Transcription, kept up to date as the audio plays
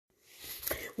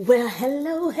Well,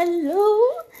 hello,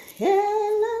 yeah.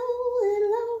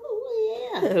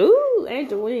 Ooh,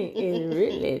 Angel Wing is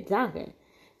really talking.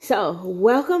 So,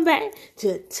 welcome back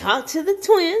to Talk to the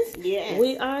Twins. Yes.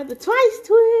 We are the Twice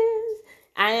Twins.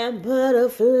 I am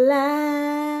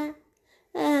Butterfly.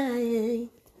 Ooh,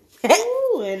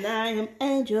 and I am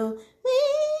Angel Wing.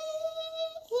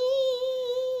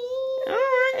 All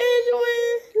right, Angel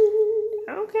Wing.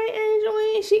 Okay, Angel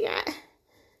Wing. She got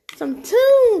some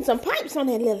tunes, some pipes on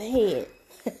that little head.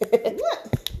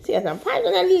 What? She got some pipes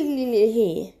on that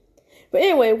little head. But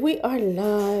anyway, we are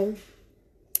live.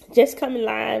 Just coming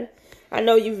live. I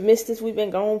know you've missed us. We've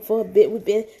been gone for a bit. We've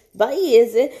been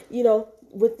busy,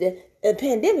 with the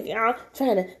pandemic, y'all,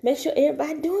 trying to make sure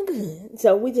everybody doing good.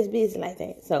 So we just busy like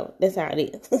that. So that's how it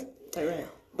is. All right.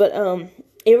 But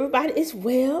everybody is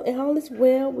well, and all is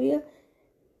well. We're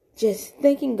just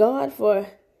thanking God for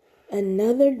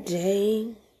another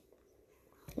day.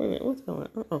 Wait a minute, what's going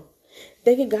on?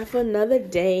 Thanking God for another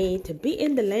day to be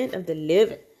in the land of the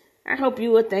living. I hope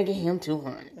you were thanking Him too,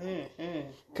 honey.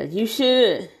 Because you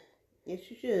should. Yes,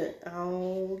 you should.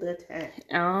 All the time.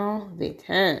 All the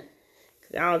time.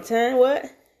 Because all the time, what?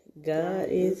 God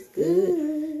is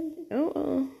good.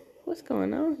 What's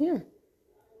going on here?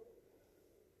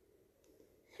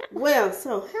 Well,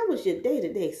 so how was your day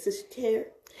today, Sister Terry?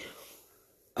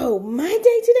 Oh, my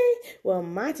day today? Well,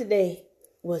 my today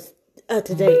was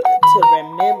today to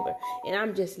remember. And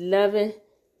I'm just loving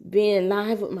being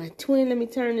live with my twin. Let me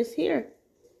turn this here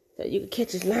so you can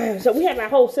catch us live. So we have our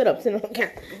whole setup sitting on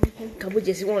camera because we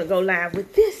just want to go live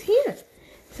with this here.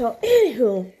 So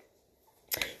anywho,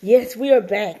 yes, we are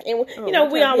back. And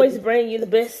we always bring you the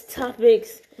best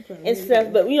topics and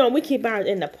stuff. But we keep ours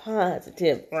in the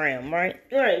positive realm, right?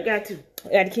 Right, you got to.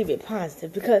 Got to keep it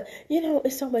positive because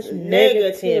it's so much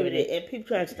Negativity and people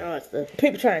trying to start stuff.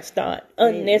 People trying to start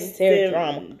unnecessary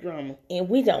drama. And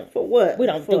we don't. For what? We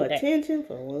don't for do that. Attention?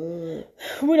 For what?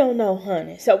 We don't know,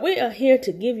 honey. So we are here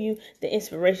to give you the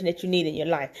inspiration that you need in your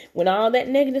life. When all that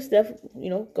negative stuff,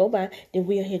 go by, then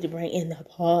we are here to bring in the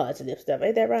positive stuff.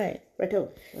 Ain't that right? Right there.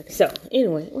 So,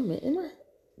 anyway, wait a minute.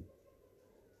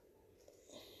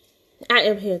 I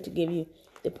am here to give you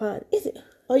the positive. Is it?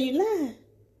 Oh, you lying?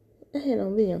 I had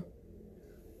on video.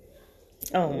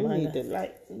 Oh, You my need God. the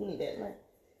light. You need that light.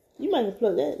 You might have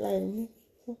plugged that light in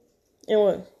here. And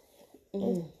what?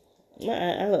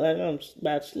 I look like I'm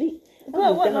about to sleep.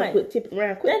 What light? Quit tipping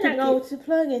around. They're not going to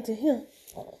plug into here.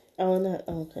 Oh, no.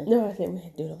 Okay. No, I think we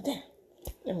had to do it over there.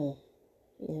 Oh.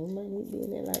 Yeah, we might need to be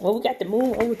in that light. Well, we got to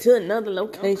move over to another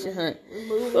location, honey.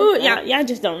 Ooh, y'all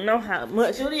just don't know how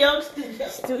much. Studio,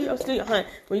 honey.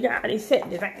 When you got all these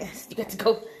settings, I guess you got to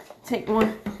go take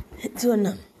one to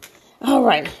another. All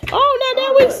right. Oh,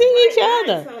 now we see each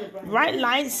other. Bright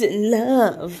lights and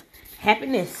love.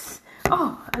 Happiness.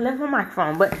 Oh, I left my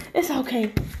microphone, but it's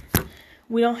okay.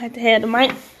 We don't have to have the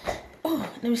mic. Oh,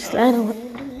 let me slide over.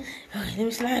 Okay, let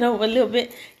me slide over a little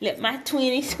bit. Let my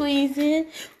twinnie squeeze in.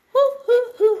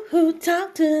 Who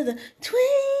talk to the twins.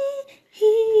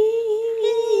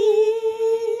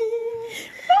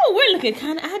 Oh, we're looking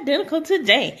kind of identical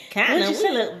today. Kind of. We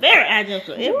look very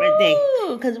identical every day.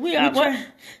 Because we are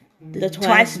the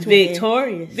twice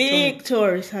victorious.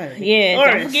 Victorious, honey. Yeah,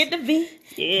 don't forget the V.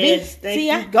 Yes, thank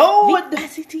you. Go with the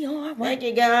VICTOR. Thank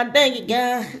you, God. Thank you,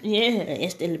 God. Yeah.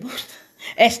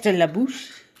 Esther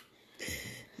LaBouche.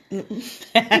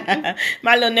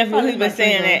 My little nephew, he's been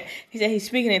saying that. He said he's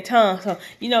speaking in tongues. So,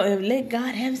 if let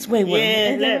God have his way with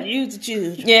him. Yeah, let him use the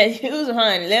children. Yeah, use it,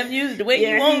 honey. Let him use it the way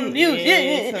he wants to use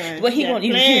it. The way he wants to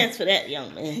use it. Plans for that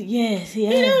young man. Yes, yeah.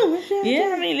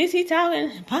 Yeah, I mean, at least he's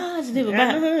talking positive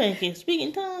about it. And can speak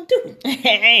in tongues, too.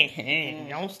 Hey,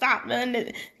 don't stop nothing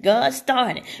that God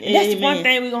started. That's the one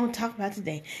thing we're going to talk about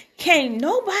today. Can't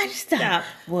nobody stop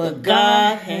what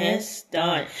God has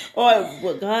started. Or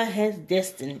what God has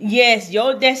destined. Yes,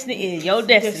 your destiny is your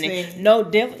destiny. No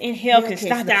devil in hell can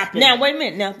stop it. Now, wait a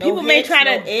minute. Now, people may try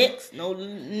to... No X, no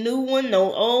new one,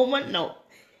 no old one, no...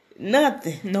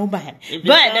 Nothing. Nobody.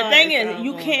 But the thing is,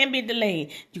 you can't be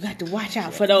delayed. You got to watch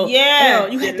out for those. Yeah.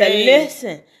 You got to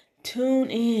listen. Tune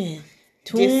in.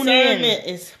 Discernment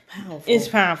is powerful. It's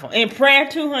powerful. And prayer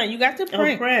too, honey. You got to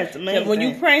pray. Prayer is the main when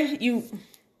thing. you pray, you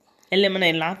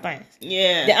eliminate a lot of things.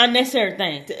 Yeah. The unnecessary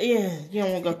things. Yeah. You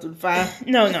don't want to go through the fire.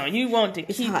 No. You want to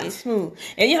keep it smooth.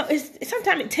 And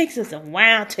sometimes it takes us a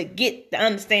while to get the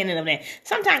understanding of that.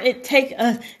 Sometimes it takes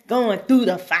us going through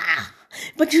the fire.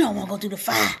 But you don't want to go through the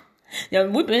fire.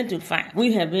 We've been through the fire.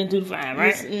 We have been through the fire,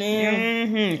 right? Yes, ma'am.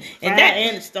 Mm-hmm. And that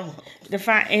and the storm. The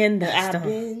fire and the storm. I've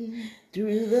been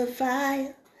through the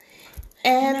fire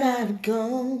and I've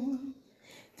gone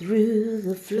through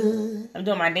the flood. I'm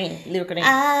doing my dance, lyrical dance.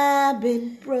 I've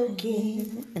been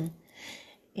broken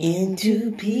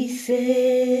into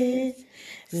pieces,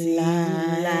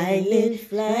 lightning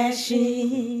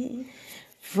flashing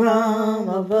from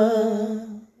above.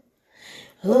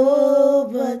 Oh,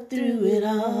 but through it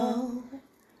all,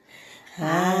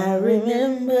 I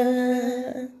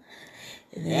remember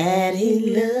that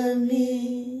he loved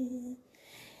me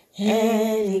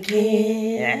and he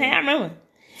cared. Yeah, I remember.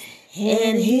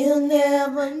 And he'll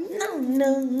never,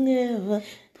 never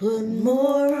put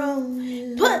more on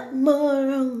you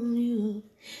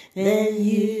than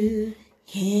you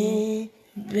can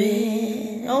bear.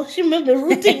 Oh, she remember the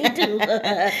routine too.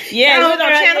 Yeah, we was on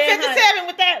right Channel there, 57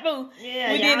 with that, boo.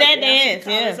 Yeah, we did that dance.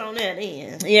 Yeah, Yeah. on that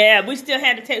end. Yeah, we still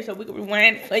had the tape so we could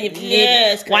rewind it for you.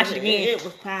 Yes, Watch it again. It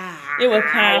was powerful. It was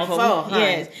powerful.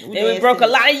 Yes. It broke a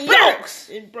lot of yokes.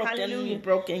 It broke Hallelujah. them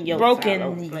broken yokes.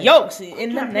 Broken yokes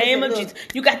in the name of Jesus.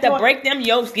 You got to break them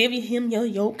yokes. Give him your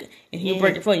yoke, and he'll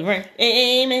break it for you, right?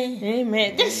 Amen.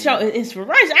 Amen. This show is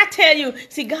inspiration. I tell you,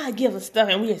 see, God give us stuff,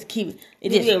 and we just keep it.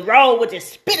 It You just just roll with it,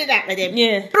 spit it out like that.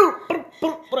 yeah.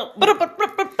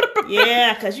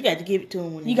 Yeah, because you got to give it to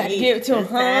him when You got to give it to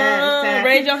him.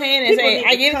 Raise your hand and say,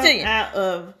 "I give it to you." Out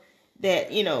of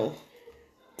that,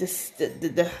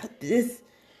 this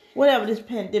whatever this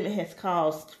pandemic has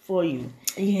caused for you,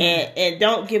 and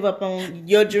don't give up on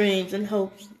your dreams and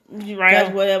hopes. Right,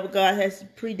 because whatever God has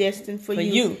predestined for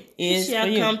you is shall for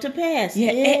you. come to pass.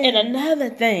 Yeah, and another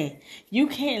thing, you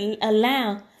can't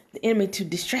allow the enemy to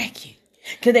distract you,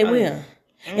 because they will.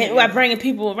 And by bringing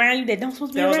people around you that don't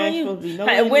supposed to be around you.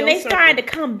 When they start to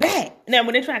come back, now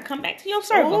when they try to come back to your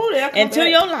circle and to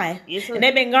your life, and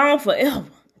they've been gone forever.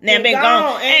 Now they've been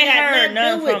gone. Ain't heard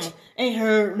nothing from them. Ain't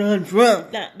heard nothing from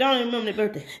them. Don't even remember their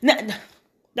birthday.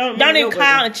 Don't even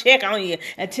call and check on you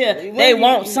until they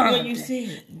want something. When you see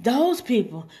it. Those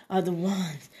people are the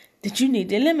ones that you need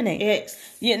to eliminate. Yes.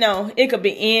 It could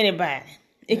be anybody.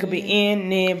 It could be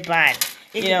anybody.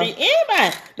 It could be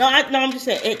anybody. No, I'm just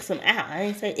saying X them out. I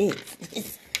ain't say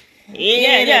X.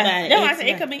 Yeah. No, I said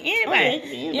it could be anybody. Okay, it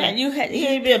could be anybody. Yeah, you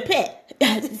can't be a pet.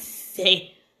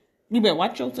 Say, you better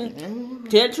watch yourself. Tell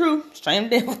the truth. Straight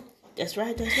them down. That's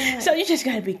right. So you just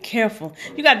gotta be careful.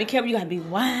 You gotta be careful. You gotta be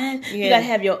wise. Yeah. You gotta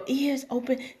have your ears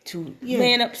open to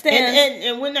man upstairs.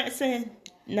 And we're not saying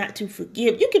not to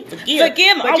forgive. You can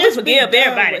forgive. But always forgive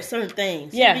everybody. With certain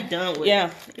things. Yeah. Be done with.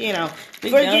 Yeah.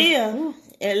 Forgive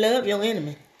and love your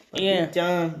enemy. Yeah. Be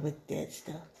done with that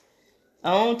stuff.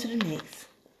 On to the next.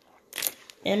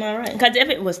 Am I right? Because if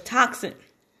it was toxic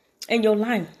in your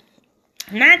life,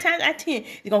 9 times out of 10,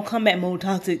 it's gonna come back more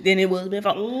toxic than it was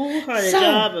before.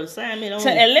 Job assignment on to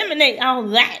eliminate all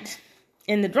that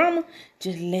in the drama,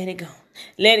 just let it go.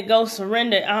 Let it go.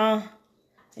 Surrender it all,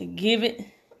 and give it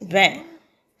back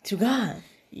to God.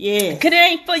 Yeah, because it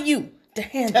ain't for you to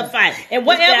handle. To fight. And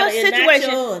whatever situation,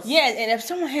 and if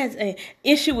someone has an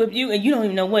issue with you and you don't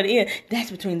even know what it is,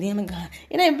 that's between them and God.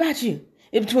 It ain't about you.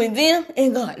 It's between them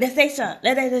and God. That's their son.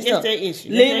 That's their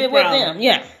issue. Leave it with them.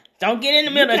 Yeah. Don't get in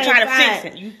the middle and try to fix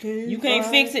it. You can't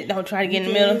fix it. Don't try to get in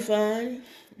the middle.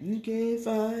 You can't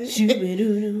fight.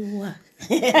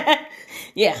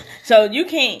 Yeah. So you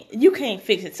can't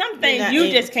fix it. Some things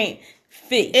you just can't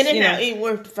fix. And it's not even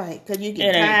worth the fight because you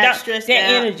get tired, stressed out.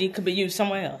 That energy could be used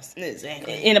somewhere else.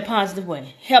 Exactly. In a positive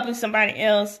way. Helping somebody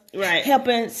else. Right.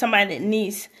 Helping somebody that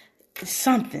needs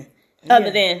something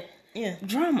other than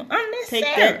drama.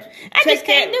 Unnecessary. I just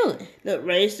can't do it. Look,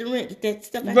 raise the rent. Get that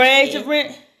stuff out. Raise the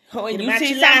rent. When you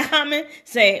see something coming,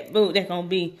 say, boo, that's gonna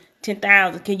be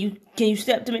 10,000. Can you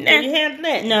step to me now? Can you handle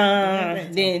that? No.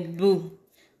 Then boo.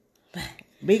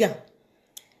 Be gone.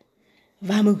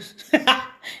 Vamos.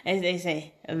 As they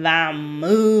say,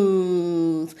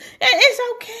 vamos. And it's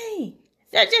okay.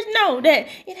 Just know that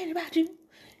it ain't about you.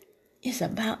 It's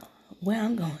about where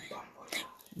I'm going.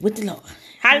 With the Lord.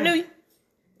 Hallelujah.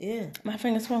 Yeah. My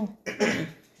finger's swollen.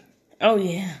 Oh,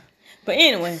 yeah. But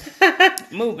anyway,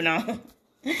 moving on.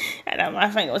 I know my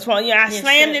finger was swollen. I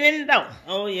slammed it in the door.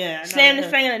 Oh, yeah. Slammed the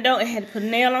finger in the door and had to put a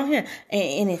nail on here.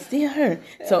 And it still hurt.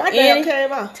 So any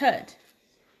touch.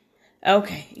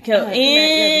 Okay. Because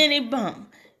any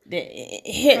bump that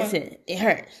hits it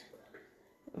hurts.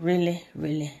 Really,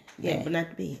 really bad. Yeah, but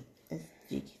not big. That's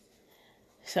cheeky.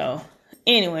 So,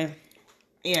 anyway.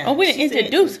 Yeah. Oh, we didn't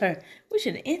introduce her. We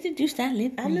should have introduced our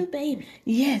little baby.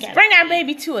 Yes. Bring our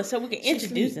baby to us so we can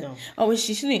introduce her. Oh, when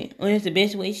she sleep. Oh, that's the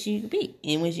best way she could be.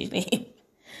 And when she sleep.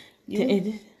 Yeah.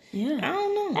 I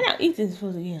don't know. I know Ethan's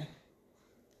supposed to get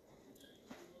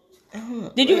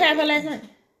her. Did you have her last night?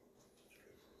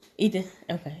 Ethan?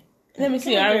 Okay. Let me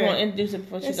see. I want to introduce her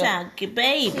before she goes. That's our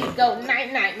baby. She go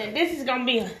night-night. Now, this is going to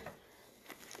be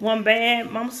one bad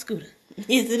mama Scooter.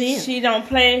 Yes, it is. She don't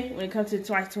play when it comes to the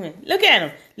twice twin. Look at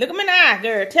him. Look him in the eye,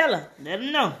 girl. Tell her. Let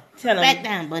him know. Tell him. Back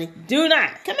down, buddy. Do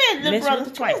not. Come here, little mess brother. with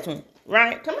the twice twin.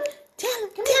 Right? Come on. Tell him,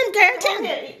 girl. Tell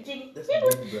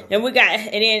him. And we got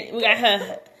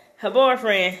her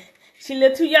boyfriend. She a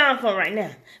little too young for him right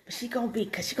now, but she gonna be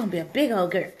a big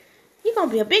old girl. You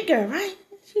gonna be a big girl, right?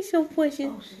 She's so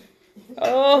pushing.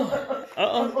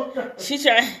 Oh. She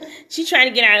trying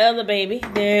to get our other baby.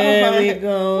 There we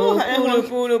go.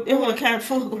 It was kind of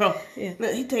full grown. Yeah.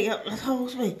 Look, he take up the whole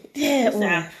space. That That's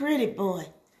our pretty boy.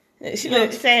 She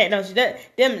looks sad, don't she?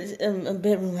 Them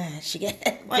bedroom eyes she got.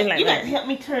 Wait, you gotta help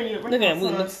me turn you around. Look at him. We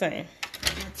look the same.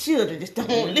 Children just don't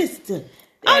want to listen to.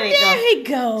 There he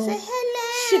go. Say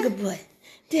hello. Sugar boy.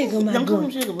 There go my Don't call boy.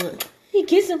 him sugar boy. He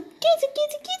kiss him.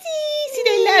 Kissy. See,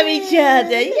 they love each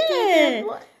other.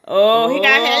 Yeah. Oh, he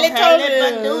got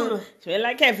halitosis. Smell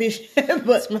like catfish.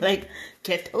 But Smell like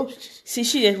cat toast. see,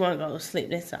 she just want to go to sleep.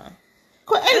 That's all.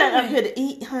 Quit ain't up here to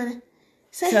eat, honey.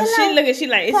 Say So hello. she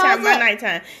like, it's Pause time my up.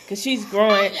 nighttime. Because she's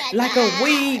growing like a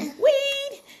weed.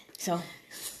 So,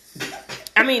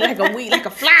 I mean, like a weed, like a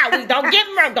fly weed. Don't get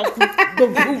me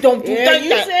wrong. Don't Yeah, think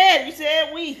that. you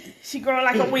said we. She growing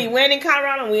like a weed. We ain't in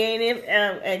Colorado. We ain't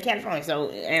in California.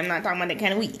 So, I'm not talking about that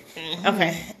kind of weed.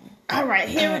 Okay. All right.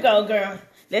 Here we go, girl.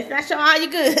 Let's not show all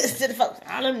your goods to the folks.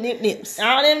 All them nips.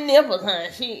 All them nipples,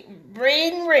 huh? She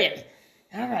breathing ready.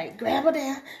 All right. Grab her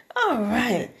down. All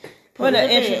right. What an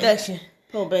introduction.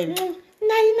 Poor baby.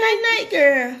 Night,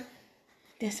 girl.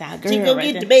 That's our girl. She go right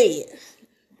get there. the bed.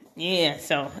 Yeah,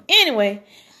 so anyway,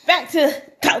 back to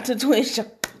Talk to Twin Show.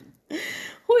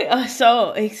 We are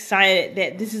so excited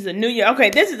that this is a new year. Okay,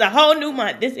 this is a whole new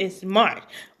month. This is March.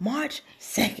 March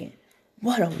 2nd.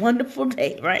 What a wonderful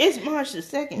day, right? It's March the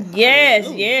 2nd. Yes,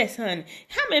 Hallelujah. yes, honey.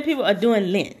 How many people are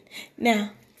doing Lent?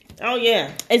 Now, Oh,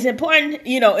 yeah. it's important,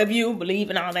 if you believe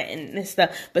in all that and this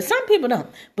stuff. But some people don't.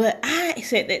 But I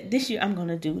said that this year I'm going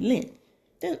to do Lent.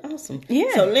 That's awesome.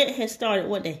 Yeah. So Lent has started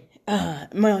what day?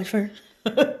 March 1st.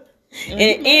 And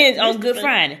it ends on Good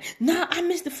Friday. No, I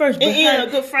missed the first. It But ends on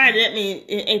Good Friday. That means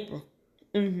in April.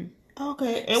 mm-hmm.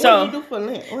 Okay. And So- what do you do for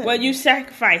Lent? What? Well, you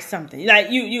sacrifice something, like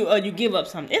you give up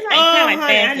something. It's like Oh, kind of like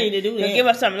honey, I fasting. need to do You that. give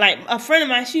up something. Like a friend of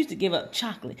mine, she used to give up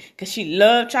chocolate because she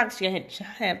loved chocolate. She had to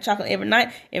have chocolate every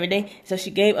night, every day. So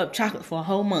she gave up chocolate for a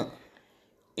whole month.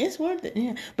 It's worth it.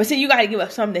 Yeah, but see, you got to give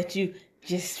up something that you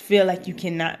just feel like you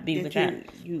cannot be That without.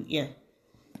 yeah.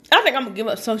 I think I'm gonna give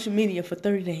up social media for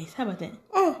 30 days. How about that?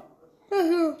 Oh.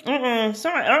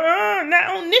 Sorry.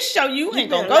 Not on this show. You ain't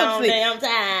gonna go to sleep. I'm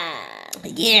tired.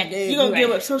 Yeah, good. You gonna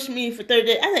give up social media for 30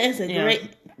 days? I think that's a Yeah. great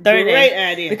 30 great days.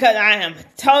 idea. Because I am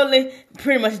totally,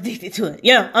 pretty much addicted to it.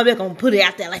 Yeah, I'm just gonna put it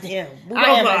out there like that. Yeah.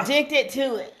 I am addicted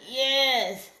to it.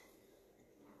 Yes.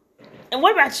 And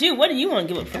what about you? What do you want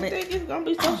to give up for I that? think it's gonna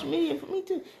be social media for me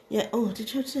too. Yeah. Oh, the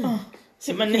church said.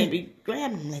 See, my name be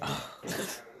grabbing them like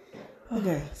that.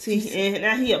 Okay. See, and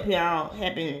now he up here all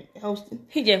happy and hosting.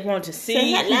 He just wants to see. Say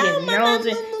He hello, just knows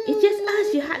it. It's just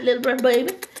us, you hot little breath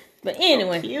baby. But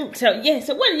anyway, cute. so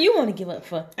what do you want to give up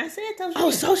for? I said social Oh,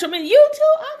 media. social media. You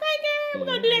too? Okay, girl. We're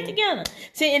going to do that together.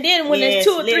 See, and then when Yes,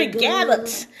 there's 2 or let 3 it go. gathered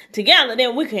together,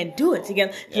 then we can do it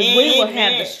together. Because we will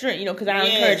have the strength, because I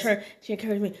encourage Yes. her. She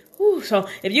encouraged me. Ooh, so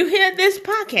if you hear this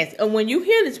podcast, or when you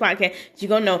hear this podcast, you're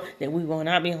going to know that we will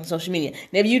not be on social media.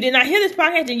 Now, if you did not hear this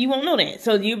podcast, then you won't know that.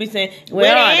 So you'll be saying,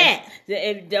 where are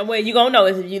they? The way you're going to know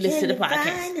is if you listen to the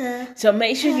podcast. So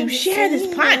make sure you share this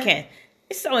podcast.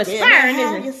 It's so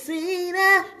inspiring, isn't it? Have you seen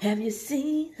her? Have you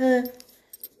seen her?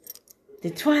 The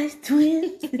twice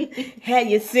twins? Have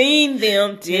you seen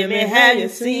them? Tell me, have you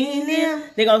seen them?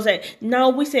 They're going to say,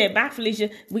 no, we said bye, Felicia.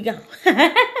 We gone.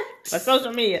 For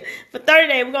social media. For 30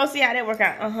 days, we're going to see how that work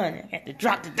out. Honey, I had to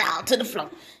drop the doll to the floor.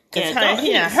 Because Yeah, honey,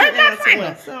 he done sit hurt my down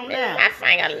finger. somewhere. Sit down. My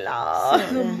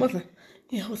finger, Lord.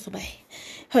 Yeah, it was so bad.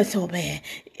 It was so bad.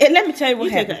 And let me tell you what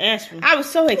You take happened. an aspirin. I was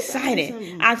so excited.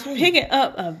 I was picking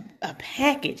up a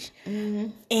package.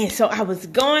 And so I was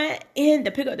going in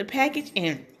to pick up the package,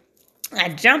 and I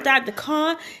jumped out the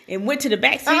car and went to the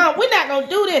back seat. We're not gonna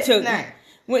do this tonight.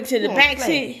 Went to the Come on, back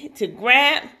play. seat to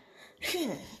grab.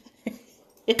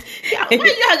 Why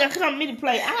y'all gonna come me to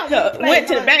play? I don't want to play. Went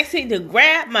to the back seat to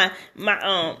grab my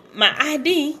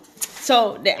ID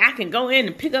so that I can go in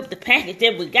and pick up the package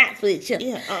that we got for each other.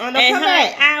 Yeah, and come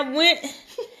back. I went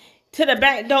to the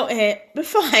back door, and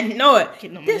before I know it,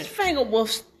 Getting on my this nerves. finger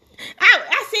was.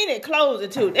 I seen it closing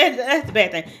too. That's the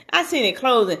bad thing. I seen it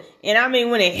closing, and I mean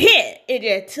when it hit, it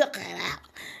just took it out.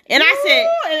 And I said,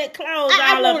 Ooh, and it closed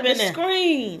I all up wanted in to there.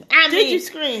 scream. Did you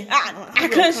scream? I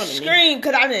couldn't scream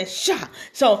because I was in shock.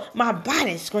 So my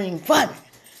body screamed for me.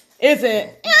 It's an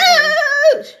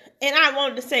And I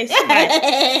wanted to say, somebody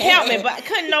help me, but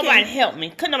couldn't nobody help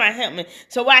me.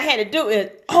 So what I had to do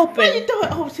is open. Why you throw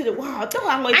it over to the wall? Throw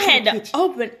it away I to had the to kitchen.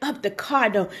 open up the car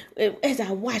door as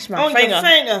I washed my On finger. your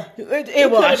finger. It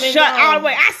was could've been shut all gone. the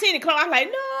way. I seen it close. I was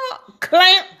like, no,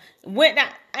 clamp. Went down.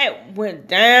 It went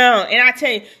down. And I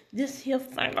tell you, this here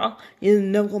finger is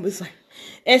never gonna be the same.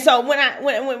 And so when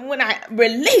I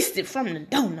released it from the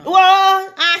donut,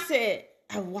 Well, I said,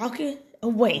 I'm walking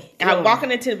away. I'm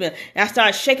walking into the building. And I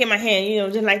started shaking my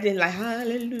hand, just like this, like,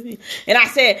 hallelujah. And I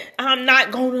said, I'm not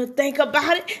going to think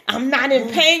about it. I'm not in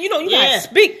pain. You got to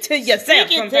speak to yourself.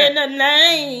 speak it in the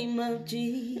name of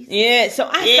Jesus. Yeah, so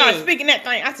I started speaking that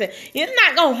thing. I said, it's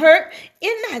not going to hurt.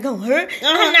 It's not going to hurt.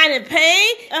 I'm not in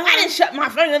pain. I didn't shut my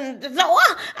finger in the door.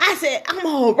 I said, I'm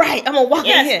all right. I'm going to walk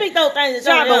in here. Speak those things.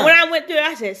 Sorry, but when I went through it,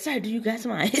 I said, sir, do you got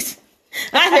some ice?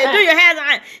 I said, do you have some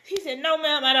ice? He said, no,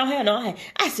 ma'am, I don't have no ice.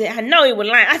 I said, I know he was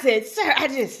lying. I said, sir, I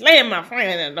just slammed my finger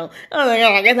in the door. Oh, my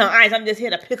God, I got some ice. I'm just here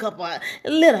to pick up a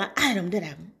little item that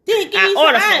I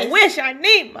ordered from Wish. I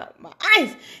need my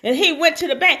ice. And he went to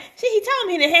the back. See, he told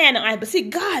me he didn't have no ice, but see,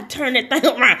 God turned that thing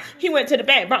around. He went to the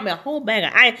back, brought me a whole bag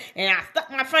of ice, and I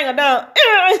stuck my finger down.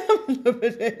 Help me,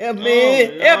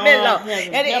 Lord.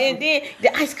 And then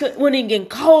the ice wasn't even getting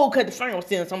cold because the finger was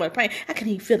still in so much pain. I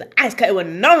couldn't even feel the ice because it was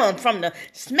numb from the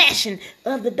smashing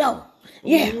of the door.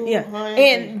 Yeah.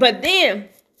 But then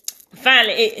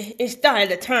finally it started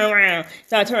to turn around.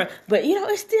 But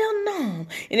it's still numb.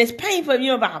 And it's painful,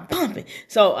 by bumping.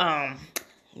 So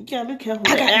you gotta be careful.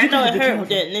 I know it hurt with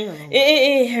that nigga.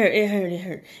 It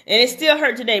hurt. And it still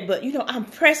hurt today, but I'm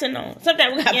pressing on.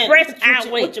 Sometimes we gotta press our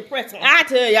way. What you press on? I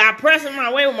tell you, I'm pressing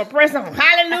my way with my press on.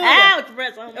 Hallelujah.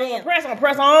 Press on.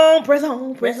 Press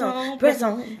on. What's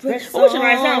your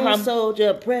right sound,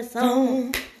 soldier? Press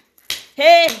on.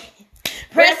 Hey.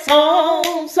 Press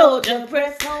on, soldier.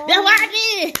 Press on. That's what I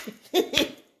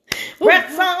did.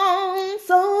 Press on,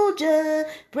 soldier.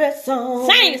 Press on.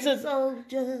 Sing it, sister.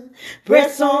 Soldier.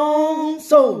 Press on,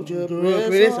 soldier.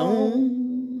 Press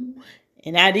on.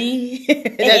 And I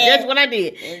did. That's what I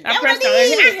did. I pressed on.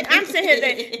 I'm sitting here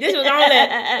saying, this was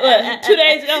only 2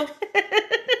 days ago.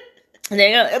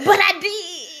 But I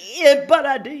did. But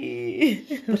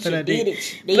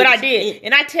I did.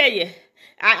 And I tell you,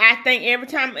 I think every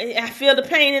time I feel the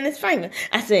pain in this finger,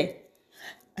 I say,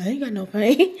 I ain't got no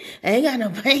pain. My finger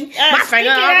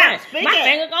all right. My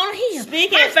finger gonna heal.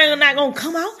 My finger not gonna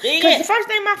come out. Because the first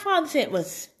thing my father said was,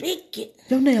 speak it.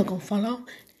 Your nail gonna fall off.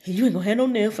 And you ain't gonna have no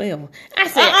nail forever. I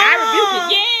said, I rebuke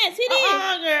it. Yes, he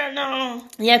did. Girl, no.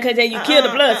 Yeah, because you kill the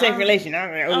blood circulation.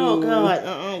 Oh,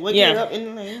 God. Wake it up in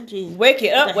the name of Jesus. Wake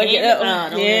it up.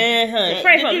 Yeah, honey.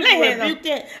 Pray for me. Rebuke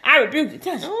that? I rebuked it.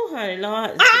 Touch it. Oh, honey,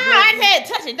 Lord. I said,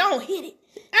 touch it. Don't hit it.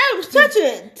 I was touching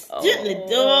it gently.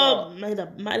 May the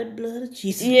mighty blood of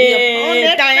Jesus be Yeah, upon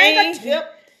that thank fingertip,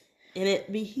 and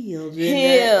it be healed.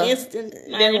 Healed. Instant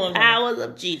mighty powers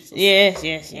of Jesus. Yes.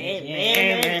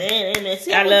 Amen.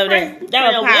 See, I love that.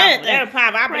 That was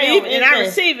powerful. I believe it, and I Wednesday.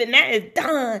 receive it. And that is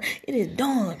done. It is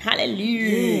done.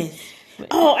 Hallelujah. Yes.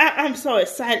 Oh, I'm so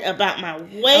excited about my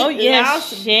weight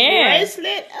loss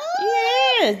bracelet.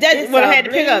 Oh, yes. That's what I had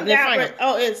to pick up.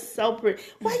 Oh, it's so pretty.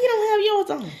 Why you don't have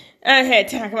yours on? I had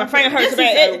time. My finger hurts This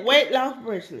bad. is a weight loss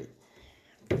bracelet.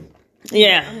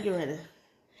 Yeah. I'm getting ready.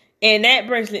 And that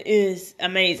bracelet is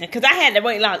amazing. Because I had the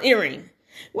weight loss earring.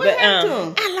 What happened to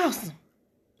them? I lost them.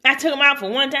 I took them out for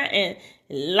one time and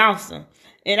lost them.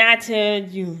 And I tell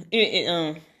you,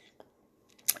 it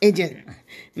just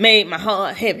made my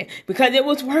heart heavy. Because it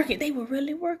was working. They were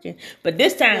really working. But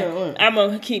this time, I'm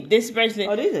going to keep this bracelet.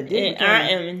 Oh, these are different. And I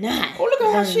am not. Oh, look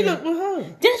at how she looked with her.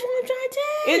 That's what I'm trying to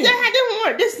tell you. Is that how this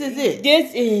work? This is it.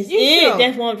 This is You it. sure?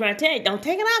 That's what I'm trying to tell you. Don't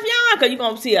take it off, y'all, because you're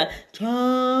going to see a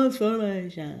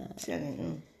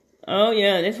transformation. Oh,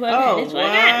 yeah. That's what I got. That's what I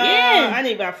got. Yeah. I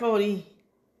need about 40.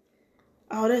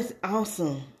 Oh, that's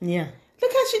awesome. Yeah.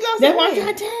 Look how she lost That's her what I'm weight.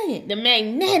 trying to tell you. The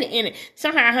magnetic in it.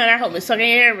 Somehow, I hope it's sucking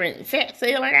every fat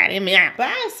cell I got in me out. But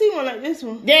I don't see one like this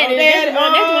one. That's the one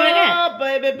I got. Oh,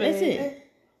 baby. That's it.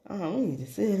 Oh, we need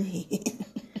to see it.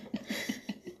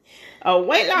 A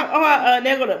weight loss.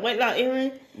 There go the weight loss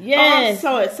earring. Yes. I'm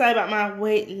so excited about my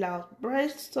weight loss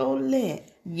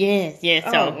bracelet. Yes.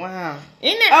 Oh, So, wow.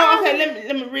 isn't that awesome? Okay.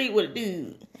 Let me read what it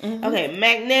do. Okay,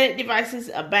 magnetic devices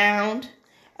abound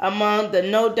among the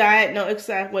no diet, no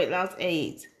exercise, weight loss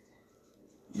aids.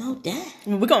 No diet.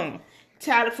 We're going to.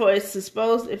 Touted for its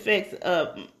supposed effects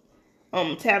of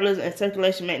metabolism and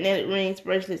circulation, magnetic rings,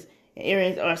 bracelets, and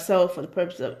earrings are sold for the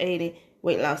purpose of aiding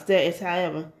weight loss. There is,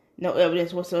 however, no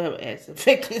evidence whatsoever as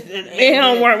effective. It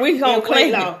don't work. We going to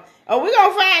claim it. Oh, we're going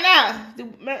to find out.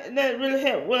 That really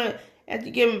help. Well, after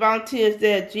giving volunteers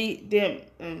their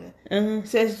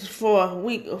sessions for a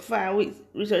week or 5 weeks,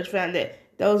 research found that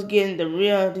those getting the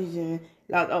real DGM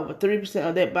lost over 3%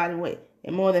 of their body weight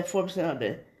and more than 4% of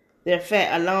their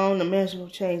fat, along the measurable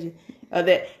changes of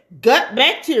their gut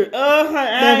bacteria.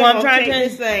 That's what I'm trying to take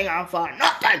this thing off for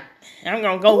nothing. I'm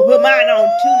gonna go put mine on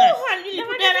too now. How did you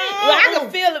put that on? Well, I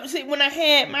could feel it. See, when I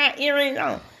had my earrings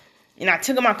on, and I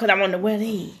took them off because I wanted to wear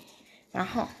these.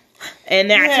 And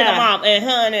then I took them off, and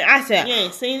honey, I said, "You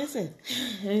ain't seen this."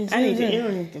 I need the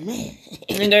earrings,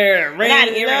 man. Girl, red I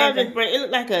earrings. love it, but it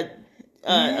looked like a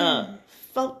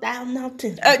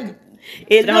 $4,000.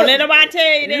 Don't let nobody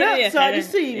tell you that. It's hard to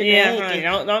see. Yeah,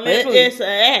 don't let it. It's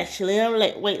actually a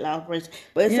weight loss bracelet,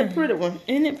 but it's a pretty one.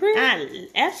 Isn't it pretty? I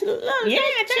absolutely love it. Yeah,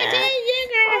 I tell you,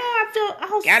 girl. Oh, I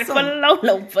feel awesome. Got it for the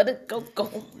low for the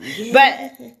go. Yeah.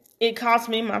 But it cost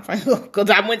me my friend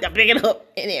because I went to pick it up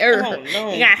and it hurt. Oh, no.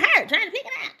 It got hurt trying to pick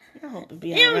it up. I hope it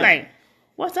be It was like,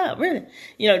 what's up, really?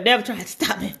 Devil tried to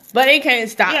stop me, but it can't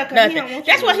stop Yeah, 'cause he don't nothing. want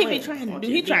That's you what to he win. be trying to Want do.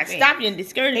 you He to tried to be stop you and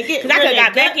discourage you. get Because I rid could of have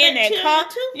got that back in that bacteria car.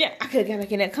 too? Yeah, I could have got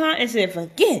back in that car and said,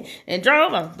 forget it, and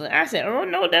drove off. But I said, oh,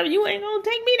 no, devil, you ain't going to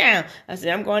take me down. I said,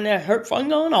 I'm going there, hurt fun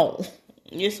going on.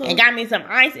 Yes, sir. And got me some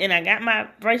ice, and I got my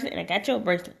bracelet, and I got your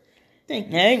bracelet. Thank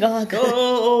you. There you go.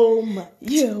 Oh, my.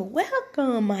 You're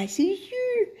welcome, my sister.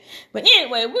 But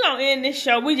anyway, we're going to end this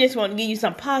show. We just want to give you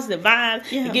some positive vibes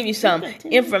and give you some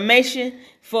information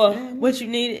for what you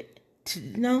needed to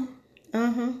know.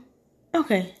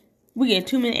 Okay. We get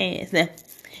 2 minute ads now.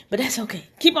 But that's okay.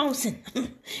 Keep on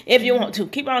sending. If you want to.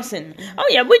 Keep on sending. Oh,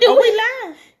 yeah, we do. Oh, we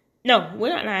live? No,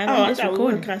 we're not live. Oh, I'm I just thought we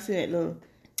recording. were going to see that little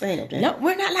thing up there. No,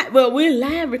 we're not live. Well, we're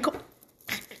live recording.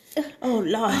 Oh,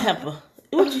 Lord, help her.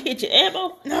 What, you hit your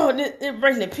elbow? No, this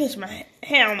bracelet pinched my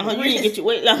hair on my Oh, you wrist. didn't get your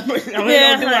weight loss bracelet. No,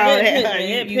 Yeah, don't do all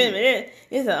that.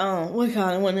 It's a what you call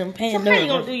it, one of them So pandas. how you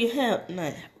going to do your hair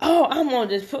tonight? Oh, I'm gonna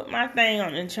just put my thing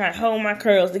on and try to hold my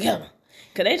curls together,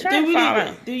 cause they try to fall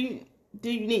out. Do you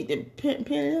need to pin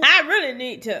it up? I really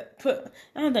need to put.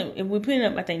 I don't think if we pin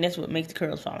it up, I think that's what makes the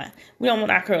curls fall out. We don't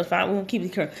want our curls fall out. We want to keep the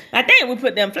curls. I think we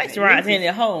put them flexi rods in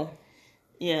the hole.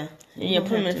 Yeah. And you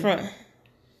put them in front.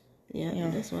 Yeah,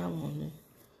 that's what I want to do.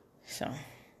 So,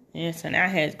 yeah, so our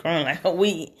hair's growing like a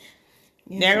weed.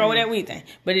 There go with that weed thing.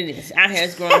 But it is. Our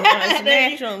hair's growing. It's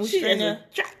natural. We straighten up.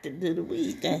 Attracted to the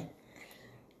weed thing.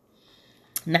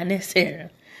 Not necessarily.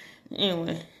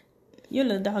 Anyway, your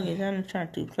little dog is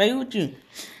trying to play with you.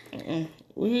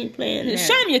 We ain't playing that.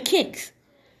 Show them your kicks.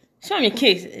 Show them your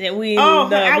kicks that we Oh,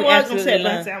 love. I We was going to say absolutely it,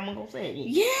 but I love. said I'm going to say it again.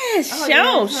 Yes, Oh,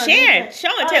 show, yeah, share, okay. show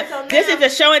and Oh, tell. so This now- is the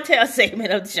show and tell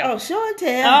segment of the show. Oh, show and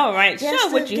tell. All right, Just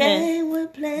show what a you have. game we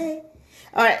play.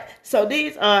 All right, so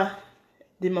these are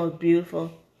the most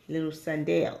beautiful little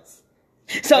sandals.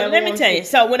 So Yeah, let me we tell want you.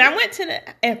 So when I went to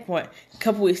the airport a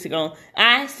couple weeks ago,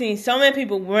 I seen so many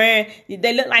people wearing.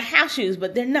 They look like house shoes,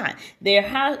 but they're not. They're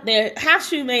house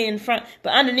shoe made in front,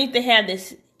 but underneath they have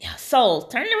this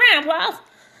soles. Turn it around, Paul.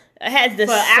 It has this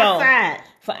For sole. outside.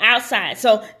 For outside.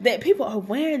 So that people are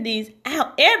wearing these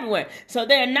out everywhere. So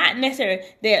they're not necessarily,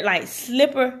 they're like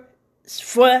slipper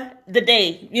for the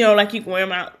day. Like you can wear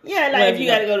them out. Yeah, like wherever if you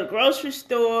got to go to the grocery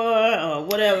store or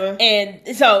whatever.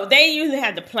 And so they usually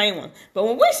have the plain one. But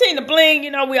when we seen the bling,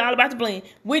 we all about the bling.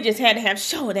 We just had to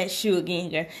show that shoe again,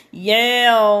 girl.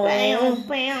 Yeah. Bam,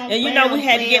 bam, And bam, we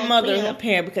had to get bam, mother bam. a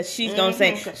pair because she's going to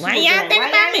say, why was y'all like, think why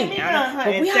about y'all me? think about her? But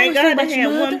we And always thank think God about they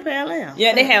your had mother. one pair left.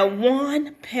 Yeah, they had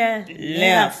one pair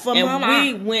left. for and mama.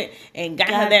 we went and got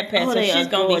her that pair. Oh, So they she's are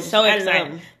going to be gorgeous. so I love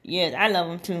excited. them. Yes, I love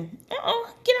them too. Get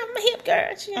off my hip,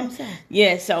 girl. I'm sorry.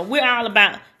 Yeah, so we're all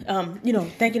about,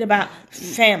 thinking about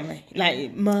family,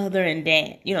 like mother and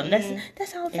dad.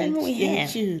 That's all the family we And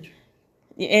have. children.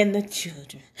 Yeah, and the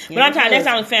children. But Yeah, I'm talking, that's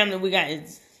the all the family we got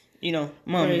is,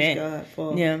 mom and Praise dad. God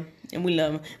for. Yeah, and we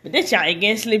love them. But this y'all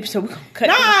again sleepy, so we're going to cut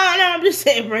No, this. I'm just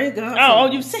saying, praise God.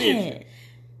 Oh, you said.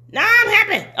 No, I'm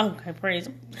happy. Okay, praise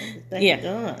him. Thank Yeah.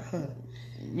 God. Huh.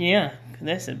 Yeah, 'cause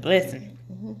that's a blessing.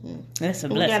 That's a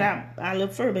We blessing. got our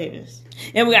little fur babies.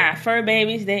 And we got our fur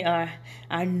babies. They are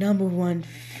our number one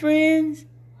friends.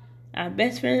 Our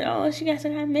best friends. Oh, she got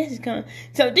some kind of message coming.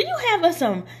 So, do you have us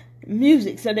some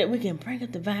music so that we can bring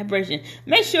up the vibration?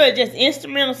 Make sure it's just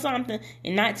instrumental something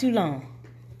and not too long.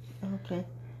 Okay.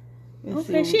 Let's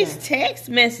see Okay, what we she's got. text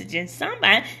messaging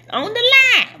somebody on the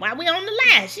line. While we on the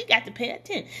line, she got to pay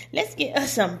attention. Let's get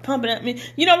us some pumping up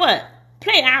music. You know what?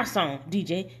 Play our song,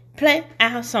 DJ. Play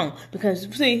our song. Because,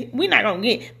 see, we're not going to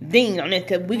get dinged on this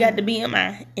because we got the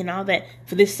BMI and all that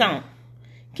for this song.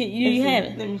 You have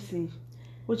it? Let me see.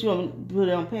 What you want me to put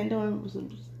it on Pandora?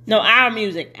 No, our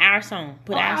music. Our song.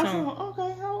 Put our song.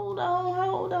 Okay, hold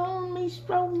on. Me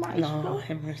stroke, my Lord stroke.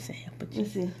 have mercy. Help us.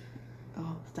 Let's see.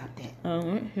 Stop that. All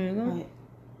right, here we go. Right.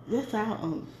 That's our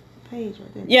page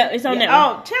right there. Yeah, it's on that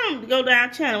one. Oh, tell them to go to our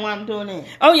channel while I'm doing that.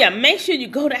 Oh, yeah, make sure you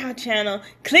go to our channel,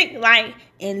 click like,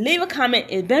 and leave a comment.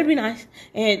 It better be nice.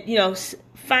 And, you know,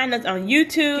 find us on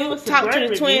YouTube, us a Talk to great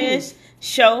the review. Twins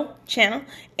Show channel,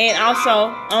 and also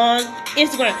on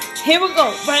Instagram. Here we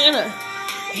go. Bring it up.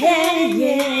 Yeah,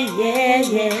 yeah, yeah,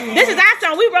 yeah. This is our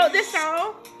song. We wrote this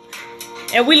song,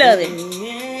 and we love it.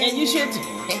 And you should too.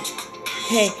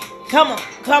 Hey, come on,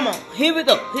 come on. Here we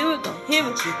go, here we go, here we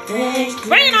go.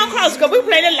 Bring it on close, because we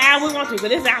play it loud we want to, but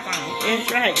this is our song.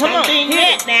 That's right. Come on, Bring here.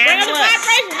 that down. Bring up the What?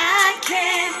 vibration. I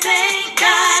can't thank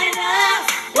God enough.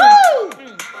 Woo!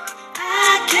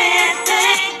 I can't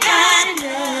thank God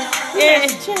enough. Yeah,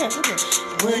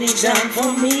 What He's done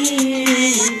for me,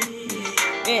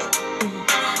 yeah,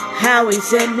 how He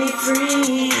set me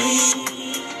free.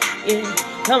 yeah.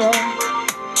 Come on.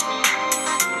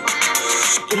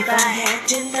 If I had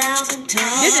 10,000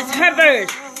 tongues, This is her verse.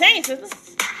 Sing, sister.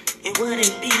 it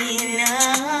wouldn't be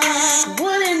enough.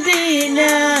 Wouldn't be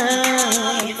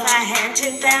enough. If I had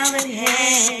 10,000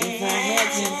 hands, If I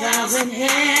had 10,000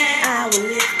 hands, I would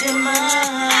lift Him up.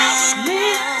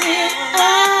 lift it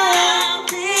up.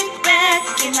 Think back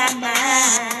in my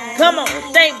mind. Come on,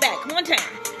 think back one time.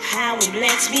 How He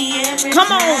blessed me every Come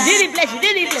time. on, did He bless you?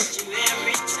 Did He bless you?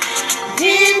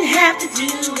 Didn't have to do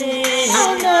it.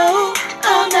 Oh no,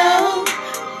 oh no.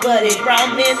 But It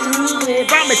brought me through it.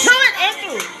 Brought me to it and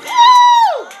through.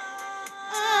 Woo!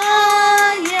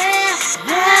 Oh yeah,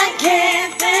 I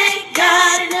can't thank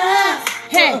God enough.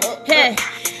 Hey, hey.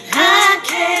 I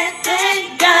can't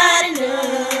thank God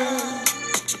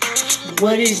enough.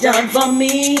 What He's done for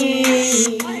me,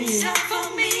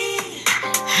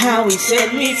 how He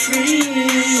set me free.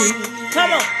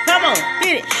 Come on,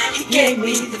 hit it. He gave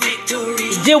me the victory.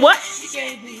 Did what? He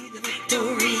gave me the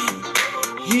victory.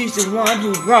 He's the one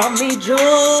who brought me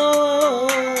joy.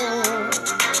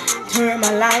 Turn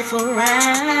my life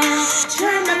around.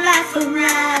 Turn my life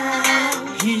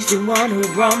around. He's the one who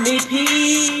brought me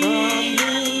peace.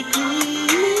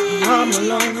 I'm no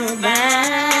longer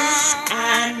bound.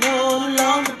 I'm no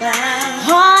longer bound.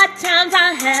 Hard times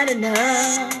I had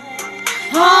enough.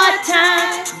 Hard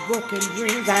times, broken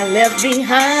dreams I left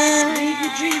behind. Leave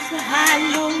your dreams behind,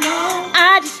 no, no.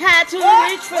 I just had to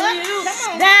reach for you.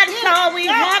 That's all we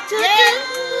have to do.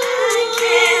 I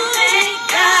can't thank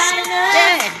God enough.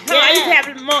 Yeah, come on, you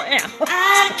have more air.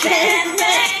 I can't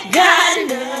thank God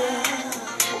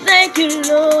enough. Thank you,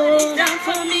 Lord. Done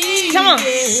for me. Come on.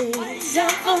 What He's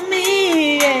done for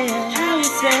me. Yeah. How He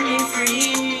set me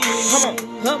free. Come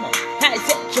on. How to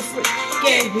set you free.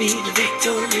 Gave me the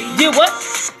victory. Did what?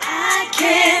 I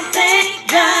can't thank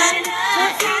God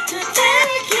enough. Got to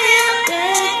thank Him.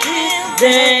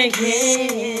 Thank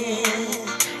Him.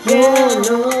 Oh,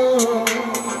 Lord.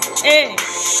 Hey.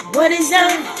 What He's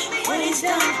done. What He's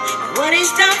done. What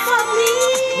He's done for me.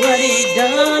 What He's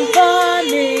done for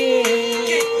me.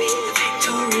 Gave me the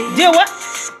victory. Did what?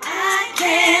 I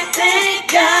can't thank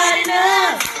God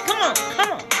enough. Come on.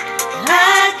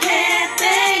 I can't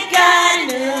thank God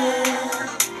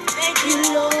enough. Thank you,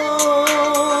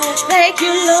 Lord. Thank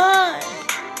you, Lord.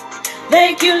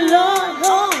 Thank you, Lord.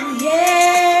 Oh,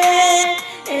 yeah.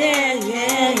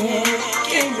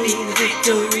 Gave me the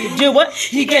victory. Did what?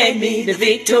 He gave me the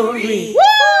victory.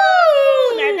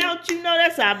 Woo! Now, don't you know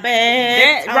that's our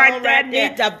band? That right there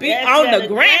needs to be That's on the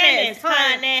the Grammys, Grammys,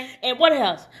 honey. And what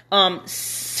else?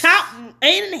 Top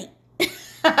 8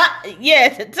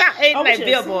 Yes, the top 8 Oh, we should've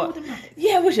Billboard. sung with the mic.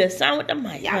 Yeah, we should have sung with the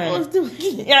mic. Y'all honey. want us to do it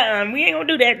again. Yeah, we ain't gonna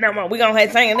do that no more. We gonna have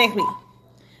to sing it next week.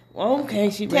 Okay,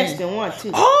 she ready. Testing 1,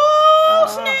 2. Oh,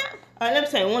 snap. All right, let me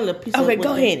say one little piece. Okay, of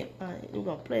go ahead. All right, we're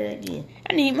gonna play that again.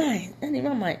 I need mine. I need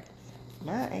my mic.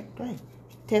 Mine ain't great.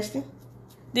 Testing.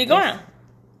 Did it go out?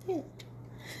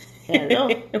 Hello.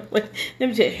 Let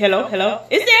me say hello.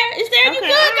 Is there? You good,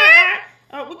 girl?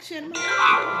 Oh, we can share the mic.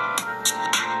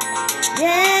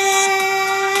 Yeah.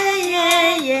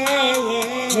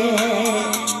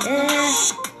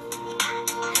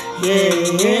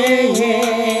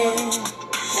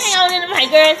 Hang on in the mic,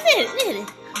 girl. Sit it.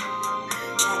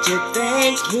 To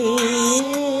thank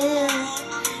Him.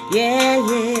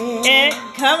 Yeah.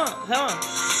 Come on.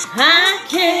 I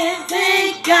can't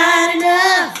thank God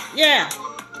enough. Yeah.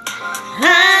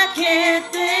 I can't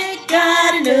thank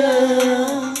God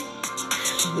enough.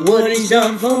 What He's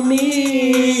done for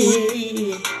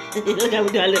me. Look how we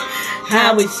do it. Look.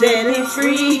 How He set me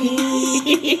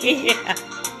free.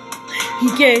 He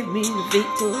gave me the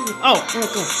victory. Oh,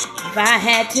 okay. If I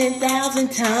had 10,000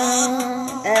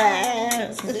 tongues,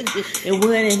 it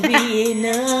wouldn't be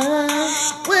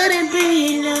enough. Wouldn't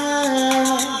be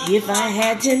enough. If I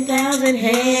had 10,000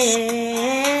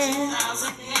 hands,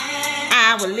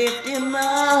 will lift him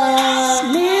up.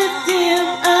 Lift him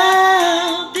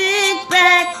up. Big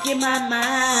back in my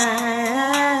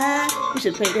mind. We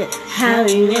should play that. How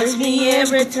he lifts me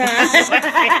every time.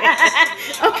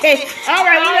 Okay, all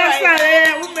right, we done started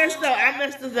that. We messed up. I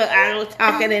messed us up. I was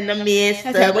talking in the midst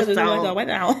of the song.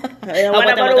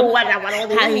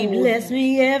 How he bless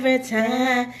me every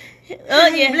time. Oh,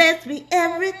 yeah. Bless me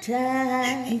every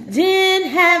time. He didn't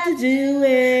have to do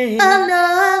it. Oh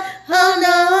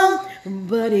no,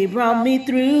 But he brought me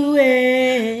through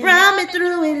it. brought me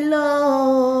through it,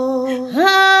 Lord.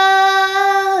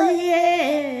 Oh,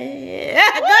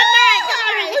 yeah. Good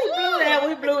night.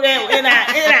 We blew that in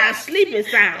our sleeping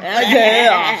sound. Okay,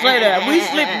 I'll say that. We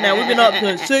sleeping now. We've been up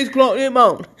since 6 o'clock in the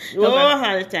morning. Oh,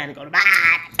 honey, it's time to go to bed.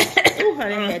 Oh,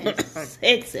 honey, had this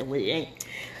sexy with you.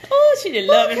 Oh, she did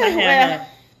love her hair.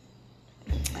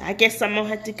 Well, I guess I'm gonna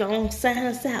have to go and sign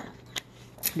us out.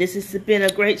 This has been a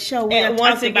great show. We And have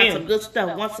once talked about again- some good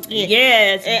stuff. Once again,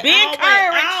 Yes, and be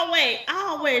encouraged.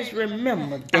 always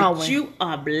remember that Always. you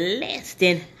are blessed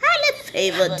and highly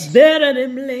favored. Better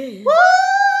than blessed. Woo!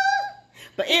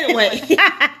 But anyway,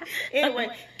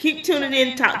 keep tuning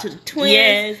in. Talk to the twins.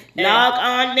 Yes. Log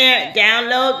on there.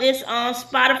 Download this on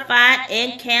Spotify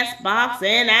and Castbox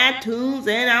and iTunes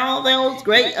and all those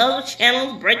great other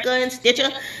channels, Breaker and Stitcher.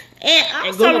 And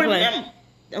also Google Play. remember.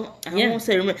 I don't want to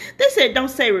say remember. They said don't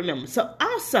say remember. So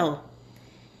also,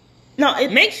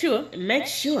 make sure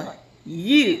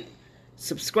you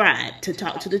subscribe to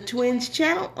Talk to the Twins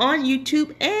channel on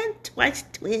YouTube and Twice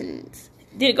Twins.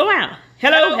 Did it go out?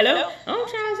 Hello. I'm trying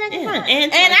to say Yeah. fun.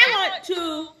 And And I want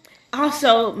to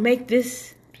also make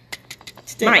this.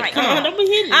 Mike, come on, don't be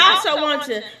hitting. I also want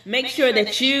to make sure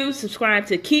that you subscribe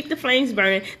to Keep the Flames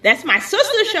Burning. That's my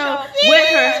sister's show with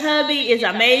her hubby. It's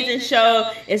an amazing show.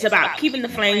 It's about keeping the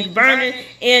flames burning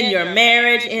in your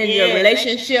marriage, in your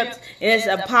relationships. It's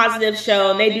a positive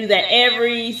show. And they do that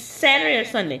every Saturday or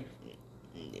Sunday.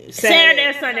 Saturday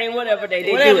or Sunday, whatever day they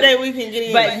do Whatever it. day we can get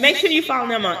in. But make sure you follow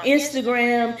them on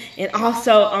Instagram and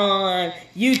also on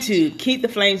YouTube. Keep the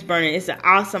Flames Burning. It's an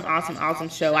awesome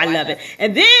show. I love it.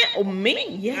 And then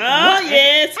me, yes, I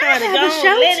honey, have go a on,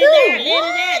 show let too. it out, let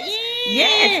What? it out.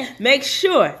 Yes.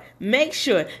 Make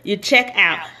sure you check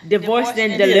out Divorced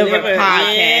and Delivered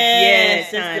podcast. Yes,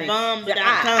 Sister honey. Bomb.com.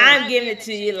 I'm giving it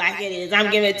to you like it is.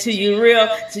 I'm giving it to you real.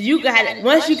 So you got it.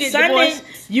 Once you get divorced,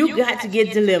 you got to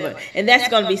get delivered. And that's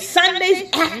going to be Sundays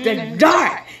after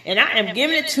dark. And I am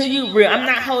giving it to you real. I'm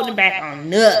not holding back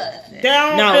on nothing.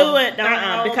 Don't do it. Don't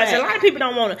hold because back. a lot of people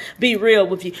don't want to be real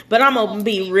with you. But I'm going to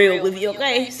be real with you,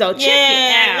 okay? So check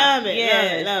it out. love it,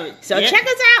 Yes. love it. So Yep. check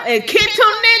us out and keep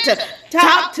tuning in to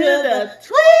Talk to the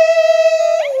Twins.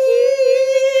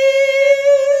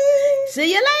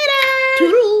 See you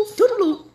later.